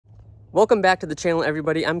Welcome back to the channel,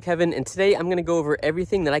 everybody. I'm Kevin, and today I'm going to go over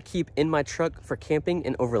everything that I keep in my truck for camping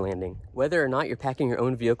and overlanding. Whether or not you're packing your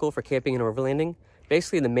own vehicle for camping and overlanding,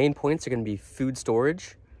 basically the main points are going to be food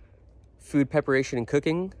storage, food preparation and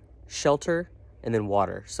cooking, shelter, and then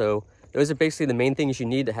water. So those are basically the main things you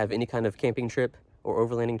need to have any kind of camping trip or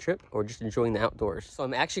overlanding trip, or just enjoying the outdoors. So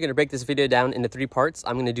I'm actually gonna break this video down into 3 parts.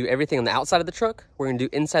 I'm gonna do everything on the outside of the truck, we're gonna do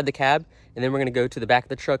inside the cab, and then we're gonna go to the back of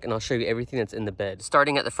the truck and I'll show you everything that's in the bed.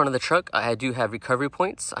 Starting at the front of the truck, I do have recovery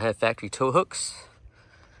points. I have factory tow hooks.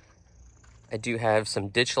 I do have some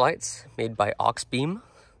ditch lights made by Ox Beam.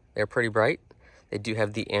 They're pretty bright. They do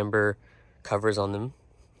have the amber covers on them.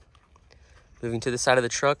 Moving to the side of the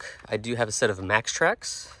truck, I do have a set of Max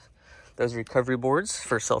Tracks. Those are recovery boards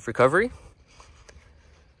for self-recovery.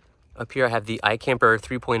 Up here I have the ikamper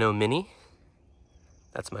 3.0 mini.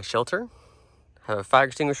 That's my shelter. I have a fire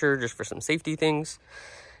extinguisher just for some safety things.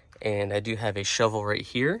 And I do have a shovel right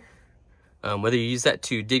here. Whether you use that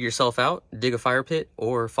to dig yourself out, dig a fire pit,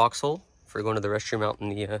 or foxhole for going to the restroom out in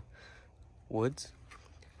the woods.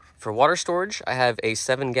 For water storage, I have a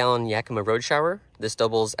 7-gallon Yakima road shower. This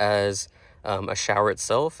doubles as a shower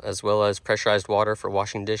itself, as well as pressurized water for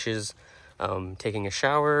washing dishes, taking a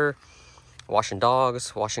shower, washing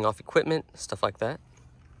dogs, washing off equipment, stuff like that.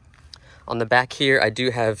 On the back here, I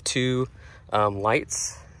do have 2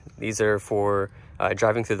 lights. These are for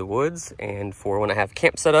driving through the woods and for when I have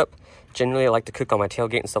camp set up. Generally, I like to cook on my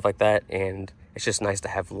tailgate and stuff like that, and it's just nice to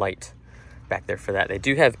have light back there for that. They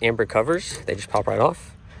do have amber covers. They just pop right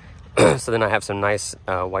off. So then I have some nice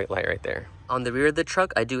white light right there. On the rear of the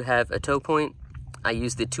truck, I do have a tow point. I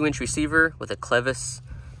use the 2-inch receiver with a clevis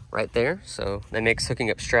right there, so that makes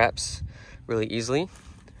hooking up straps really easily.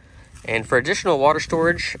 And for additional water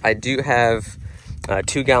storage, I do have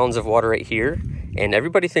 2 gallons of water right here. And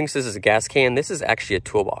everybody thinks this is a gas can. This is actually a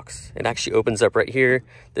toolbox. It actually opens up right here.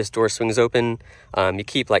 This door swings open. You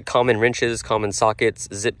keep like common wrenches, common sockets,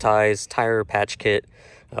 zip ties, tire patch kit,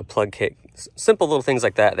 plug kit, simple little things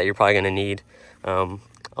like that that you're probably gonna need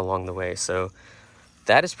along the way. So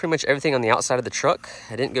that is pretty much everything on the outside of the truck.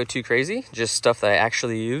 I didn't go too crazy, just stuff that I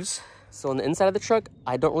actually use. So on the inside of the truck,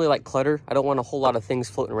 I don't really like clutter. I don't want a whole lot of things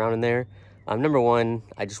floating around in there. Number 1,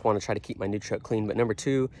 I just want to try to keep my new truck clean. But number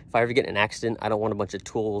 2, if I ever get in an accident, I don't want a bunch of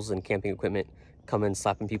tools and camping equipment coming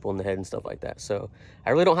slapping people in the head and stuff like that. So I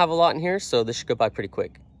really don't have a lot in here, so this should go by pretty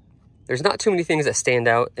quick. There's not too many things that stand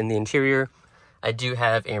out in the interior. I do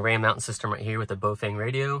have a RAM mountain system right here with a Bofang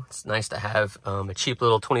radio. It's nice to have a cheap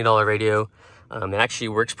little $20 radio. It actually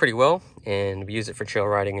works pretty well, and we use it for trail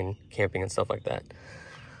riding and camping and stuff like that.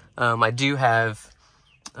 I do have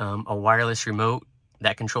a wireless remote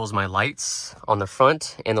that controls my lights on the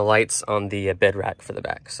front and the lights on the bed rack for the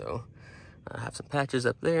back. So I have some patches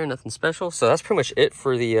up there, nothing special. So that's pretty much it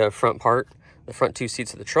for the front part, the front 2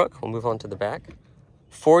 seats of the truck. We'll move on to the back.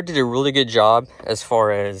 Ford did a really good job as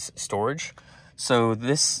far as storage. So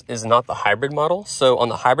this is not the hybrid model. So on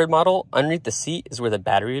the hybrid model, underneath the seat is where the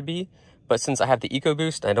battery would be. But since I have the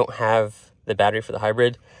EcoBoost, I don't have the battery for the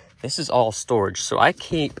hybrid. This is all storage. So I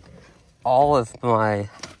keep all of my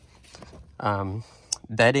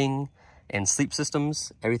bedding and sleep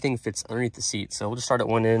systems. Everything fits underneath the seat. So we'll just start at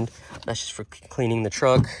one end. That's just for cleaning the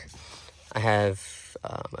truck. I have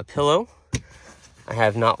a pillow. I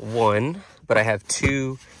have not 1, but I have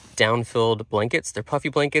 2 down-filled blankets. They're puffy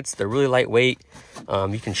blankets. They're really lightweight.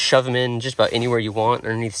 You can shove them in just about anywhere you want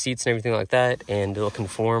underneath seats and everything like that, and it'll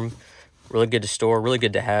conform. Really good to store, really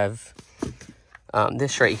good to have.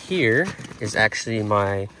 This right here is actually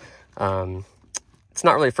my, it's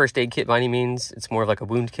not really a first aid kit by any means. It's more of like a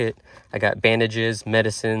wound kit. I got bandages,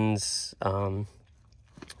 medicines,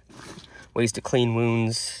 ways to clean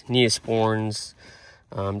wounds, neosporins,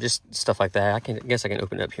 just stuff like that. I guess I can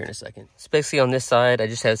open it up here in a second. So basically on this side, I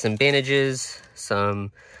just have some bandages,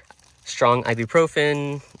 some strong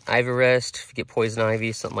ibuprofen, Ivarest, if you get poison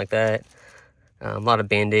ivy, something like that. A lot of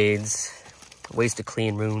band-aids, ways to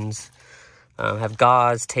clean wounds. Have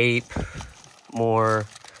gauze, tape, more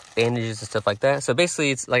bandages and stuff like that. So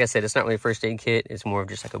basically, it's like I said, it's not really a first aid kit. It's more of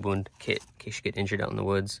just like a wound kit in case you get injured out in the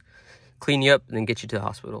woods. Clean you up and then get you to the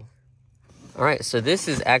hospital. All right, so this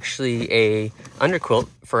is actually a underquilt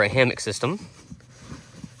for a hammock system.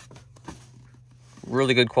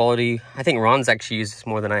 Really good quality. I think Ron's actually used this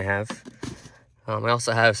more than I have. I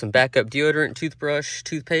also have some backup deodorant, toothbrush,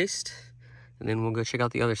 toothpaste, and then we'll go check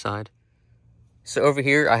out the other side. So over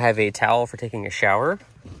here, I have a towel for taking a shower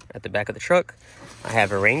at the back of the truck. I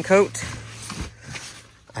have a raincoat.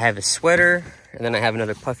 I have a sweater, and then I have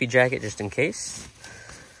another puffy jacket just in case.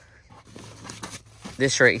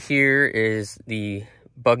 This right here is the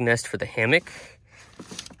bug nest for the hammock.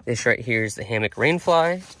 This right here is the hammock rain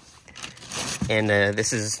fly. And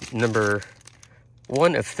this is number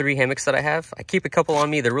 1 of 3 hammocks that I have. I keep a couple on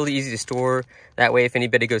me. They're really easy to store. That way, if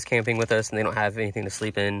anybody goes camping with us and they don't have anything to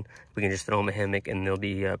sleep in, we can just throw them a hammock and they'll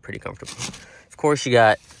be pretty comfortable. Of course, you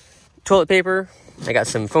got toilet paper. I got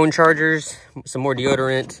some phone chargers, some more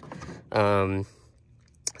deodorant,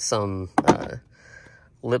 some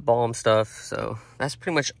lip balm stuff. So that's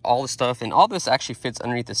pretty much all the stuff. And all this actually fits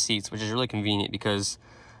underneath the seats, which is really convenient because,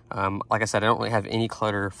 like I said, I don't really have any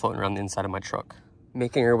clutter floating around the inside of my truck.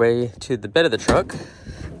 Making our way to the bed of the truck.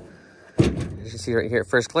 As you can see right here at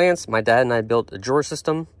first glance, my dad and I built a drawer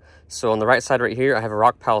system. So on the right side right here, I have a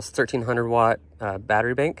Rockpal's 1300 watt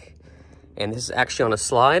battery bank. And this is actually on a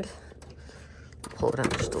slide. Pull it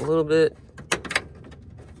out just a little bit.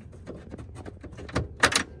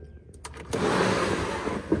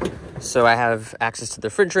 So I have access to the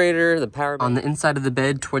refrigerator, the power bank. On the inside of the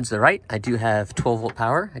bed towards the right, I do have 12-volt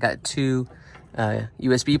power. I got 2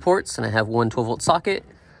 USB ports and I have 1 12-volt socket.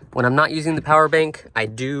 When I'm not using the power bank, I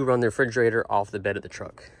do run the refrigerator off the bed of the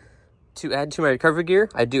truck. To add to my recovery gear,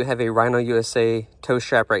 I do have a Rhino USA tow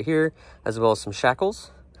strap right here, as well as some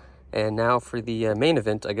shackles. And now for the main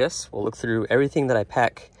event, I guess, we'll look through everything that I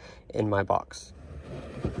pack in my box.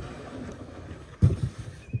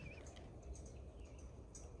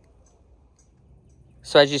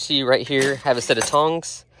 So as you see right here, I have a set of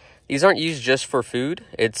tongs. These aren't used just for food.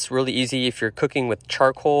 It's really easy if you're cooking with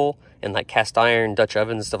charcoal and like cast iron, Dutch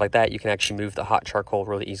ovens, stuff like that. You can actually move the hot charcoal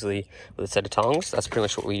really easily with a set of tongs. That's pretty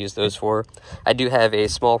much what we use those for. I do have a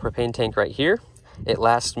small propane tank right here. It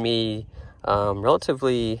lasts me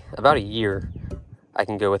relatively about a year. I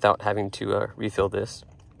can go without having to refill this.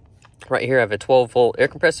 Right here I have a 12-volt air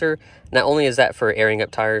compressor. Not only is that for airing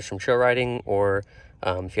up tires from trail riding, or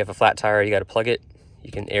if you have a flat tire, you got to plug it.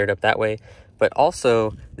 You can air it up that way. But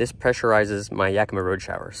also, this pressurizes my Yakima road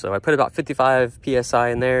shower. So I put about 55 PSI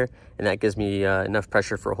in there, and that gives me enough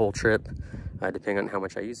pressure for a whole trip, depending on how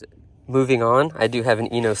much I use it. Moving on, I do have an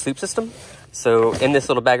Eno sleep system. So in this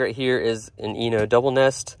little bag right here is an Eno double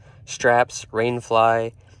nest, straps, rain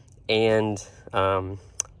fly, and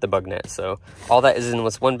the bug net. So all that is in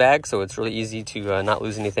this one bag, so it's really easy to not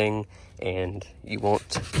lose anything, and you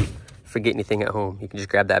won't forget anything at home. You can just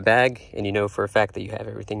grab that bag, and you know for a fact that you have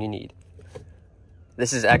everything you need.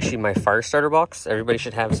 This is actually my fire starter box. Everybody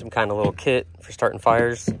should have some kind of little kit for starting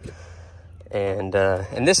fires. And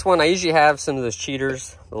in this one, I usually have some of those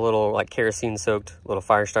cheaters, the little like kerosene soaked little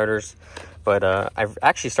fire starters. But I've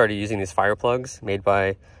actually started using these fire plugs made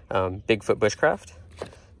by Bigfoot Bushcraft.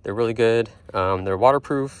 They're really good. They're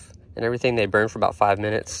waterproof and everything. They burn for about 5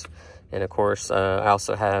 minutes. And of course, I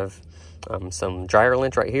also have some dryer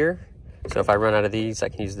lint right here. So if I run out of these, I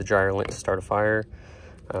can use the dryer lint to start a fire.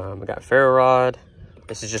 I got ferro rod.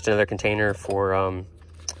 This is just another container for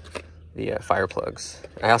the fire plugs.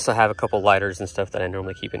 I also have a couple lighters and stuff that I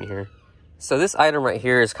normally keep in here. So this item right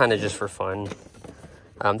here is kind of just for fun.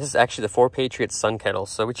 This is actually the 4 Patriots sun kettle.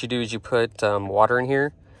 So what you do is you put water in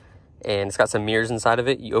here, and it's got some mirrors inside of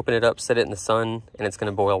it. You open it up, set it in the sun, and it's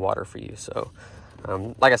going to boil water for you. So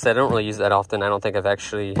like I said, I don't really use it that often. I don't think I've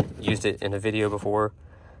actually used it in a video before,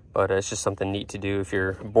 but it's just something neat to do if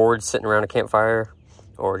you're bored sitting around a campfire,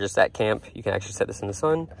 or just at camp. You can actually set this in the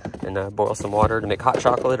sun and boil some water to make hot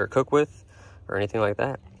chocolate or cook with, or anything like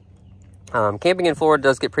that. Camping in Florida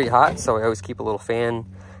does get pretty hot, so I always keep a little fan,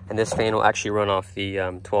 and this fan will actually run off the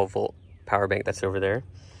 12-volt power bank that's over there.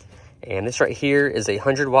 And this right here is a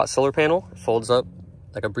 100-watt solar panel. It folds up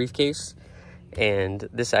like a briefcase, and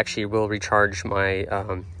this actually will recharge my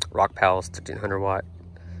Rockpal's 1300-watt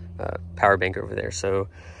power bank over there. So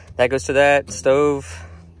that goes to that stove.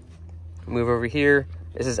 Move over here.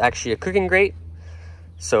 This is actually a cooking grate.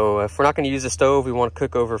 So if we're not going to use a stove, we want to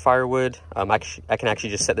cook over firewood, I can actually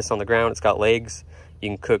just set this on the ground. It's got legs. You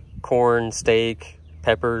can cook corn, steak,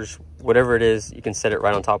 peppers, whatever it is. You can set it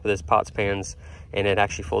right on top of this pots, pans, and it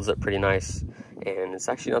actually folds up pretty nice. And it's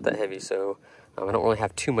actually not that heavy, so I don't really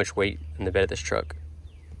have too much weight in the bed of this truck.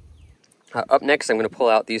 Up next, I'm going to pull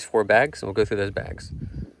out these 4 bags, and we'll go through those bags.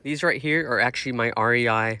 These right here are actually my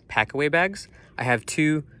REI pack-away bags. I have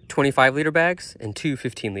 2 25-liter bags and 2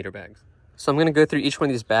 15-liter bags. So I'm going to go through each one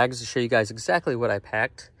of these bags to show you guys exactly what I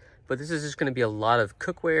packed. But this is just going to be a lot of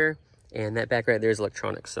cookware, and that bag right there is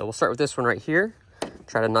electronics. So we'll start with this one right here.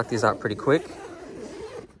 Try to knock these out pretty quick.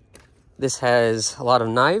 This has a lot of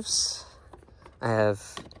knives. I have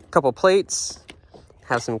a couple plates,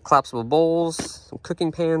 have some collapsible bowls, some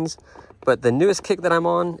cooking pans. But the newest kick that I'm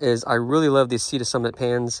on is I really love these Sea to Summit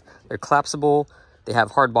pans. They're collapsible. They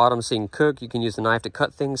have hard bottoms so you can cook. You can use the knife to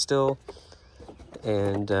cut things still.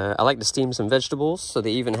 And I like to steam some vegetables. So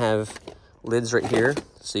they even have lids right here,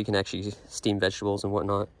 so you can actually steam vegetables and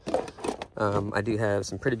whatnot. I do have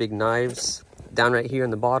some pretty big knives. Down right here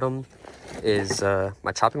in the bottom is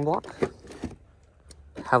my chopping block.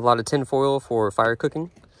 Have a lot of tin foil for fire cooking.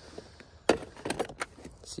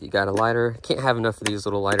 So you got a lighter. Can't have enough of these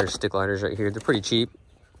little lighters, stick lighters right here. They're pretty cheap.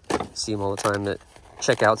 See them all the time at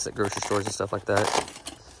checkouts at grocery stores and stuff like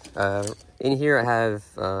that. In here I have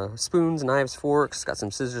spoons, knives, forks. Got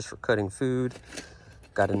some scissors for cutting food.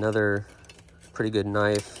 Got another pretty good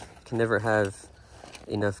knife. Can never have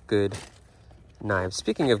enough good knives.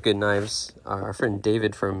 Speaking of good knives, our friend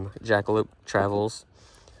David from Jackalope Travels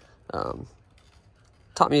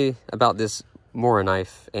taught me about this Mora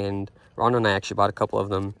knife, and Ron and I actually bought a couple of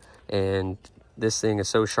them, and this thing is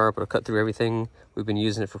so sharp it'll cut through everything. We've been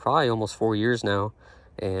using it for probably almost 4 years now,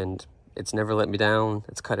 and it's never let me down.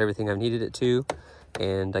 It's cut everything I've needed it to,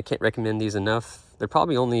 and I can't recommend these enough. They're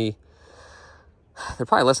probably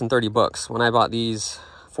less than 30 bucks. When I bought these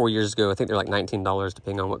 4 years ago, I think they're like $19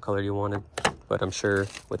 depending on what color you wanted, but I'm sure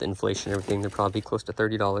with inflation and everything, they're probably close to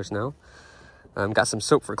 $30 now. Got some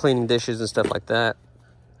soap for cleaning dishes and stuff like that,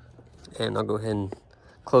 and I'll go ahead and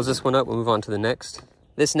close this one up. We'll move on to the next.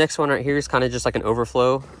 This next one right here is kind of just like an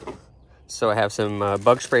overflow. So I have some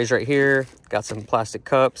bug sprays right here, got some plastic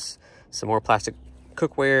cups, some more plastic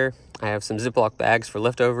cookware. I have some Ziploc bags for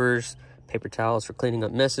leftovers, paper towels for cleaning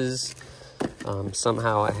up messes.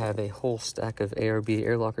 Somehow I have a whole stack of ARB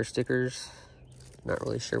air locker stickers. Not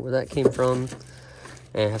really sure where that came from.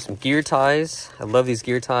 And I have some gear ties. I love these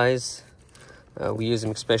gear ties. We use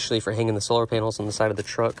them especially for hanging the solar panels on the side of the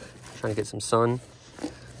truck, trying to get some sun.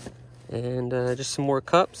 And just some more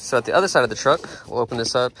cups. So at the other side of the truck, we'll open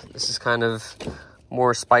this up. This is kind of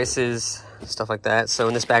more spices, stuff like that. So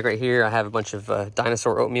in this bag right here, I have a bunch of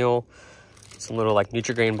dinosaur oatmeal, some little like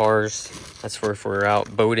Nutri-Grain bars. That's for if we're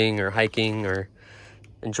out boating or hiking or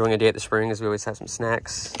enjoying a day at the springs. We always have some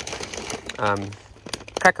snacks.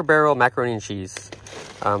 Cracker Barrel macaroni and cheese.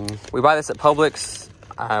 We buy this at Publix.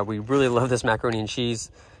 We really love this macaroni and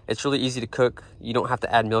cheese. It's really easy to cook. You don't have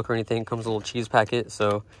to add milk or anything. It comes with a little cheese packet.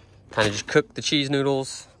 So kind of just cook the cheese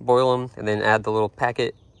noodles, boil them, and then add the little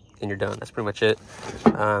packet, and you're done. That's pretty much it.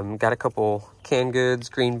 Got a couple canned goods,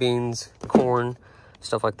 green beans, corn,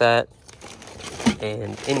 stuff like that.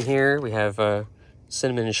 And in here we have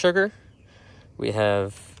cinnamon and sugar. We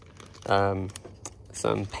have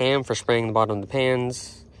some Pam for spraying the bottom of the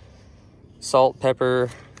pans, salt, pepper,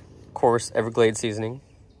 of course, Everglades seasoning.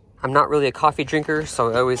 I'm not really a coffee drinker,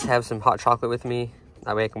 so I always have some hot chocolate with me.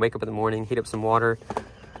 That way I can wake up in the morning, heat up some water.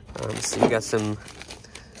 So you got some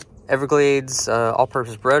Everglades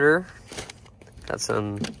all-purpose breader. Got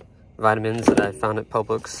some vitamins that I found at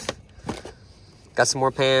Publix. Got some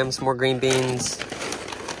more Pam, some more green beans,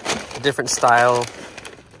 a different style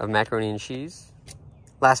of macaroni and cheese.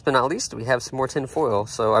 Last but not least, we have some more tin foil.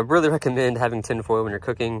 So I really recommend having tin foil when you're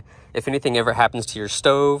cooking. If anything ever happens to your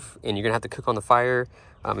stove and you're gonna have to cook on the fire,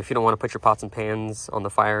 if you don't wanna put your pots and pans on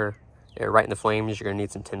the fire right in the flames, you're gonna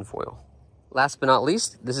need some tin foil. Last but not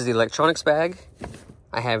least, this is the electronics bag.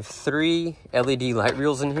 I have 3 LED light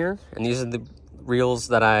reels in here, and these are the reels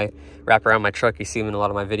that I wrap around my truck. You see them in a lot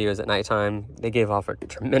of my videos at nighttime. They give off a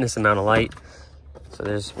tremendous amount of light. So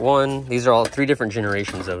there's one. These are all 3 different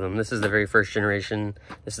generations of them. This is the very first generation.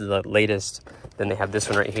 This is the latest. Then they have this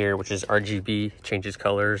one right here, which is RGB, changes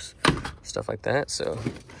colors, stuff like that. So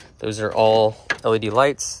those are all LED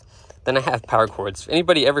lights. Then I have power cords. If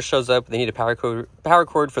anybody ever shows up, they need a power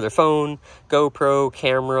cord for their phone, GoPro,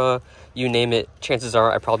 camera, you name it. Chances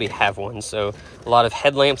are I probably have one. So a lot of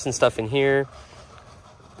headlamps and stuff in here.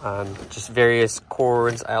 Just various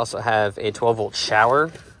cords. I also have a 12-volt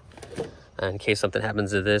shower in case something happens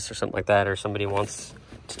to this or something like that, or somebody wants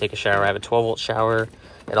to take a shower. I have a 12-volt shower.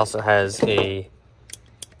 It also has a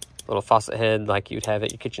little faucet head like you'd have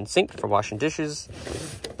at your kitchen sink for washing dishes.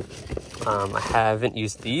 I haven't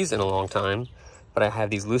used these in a long time, but I have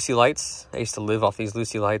these Lucy lights. I used to live off these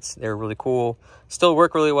Lucy lights. They're really cool. Still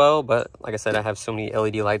work really well, but like I said, I have so many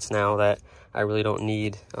LED lights now that I really don't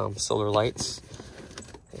need solar lights.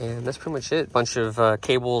 And that's pretty much it. Bunch of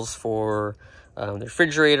cables for the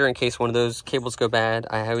refrigerator in case one of those cables go bad.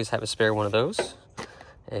 I always have a spare one of those.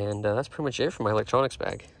 And that's pretty much it for my electronics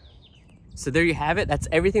bag. So there you have it. That's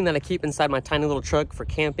everything that I keep inside my tiny little truck for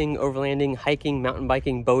camping, overlanding, hiking, mountain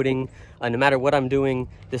biking, boating. No matter what I'm doing,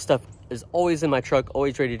 this stuff is always in my truck,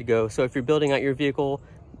 always ready to go. So if you're building out your vehicle,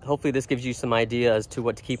 hopefully this gives you some idea as to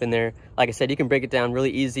what to keep in there. Like I said, you can break it down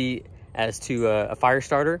really easy as to a fire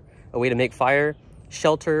starter, a way to make fire,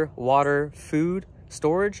 shelter, water, food,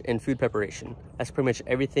 storage, and food preparation. That's pretty much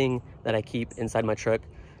everything that I keep inside my truck.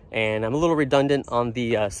 And I'm a little redundant on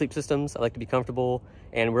the sleep systems. I like to be comfortable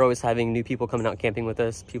And we're always having new people coming out camping with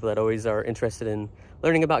us, people that always are interested in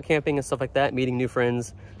learning about camping and stuff like that, meeting new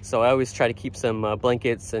friends. So I always try to keep some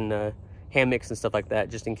blankets and hammocks and stuff like that,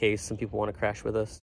 just in case some people want to crash with us.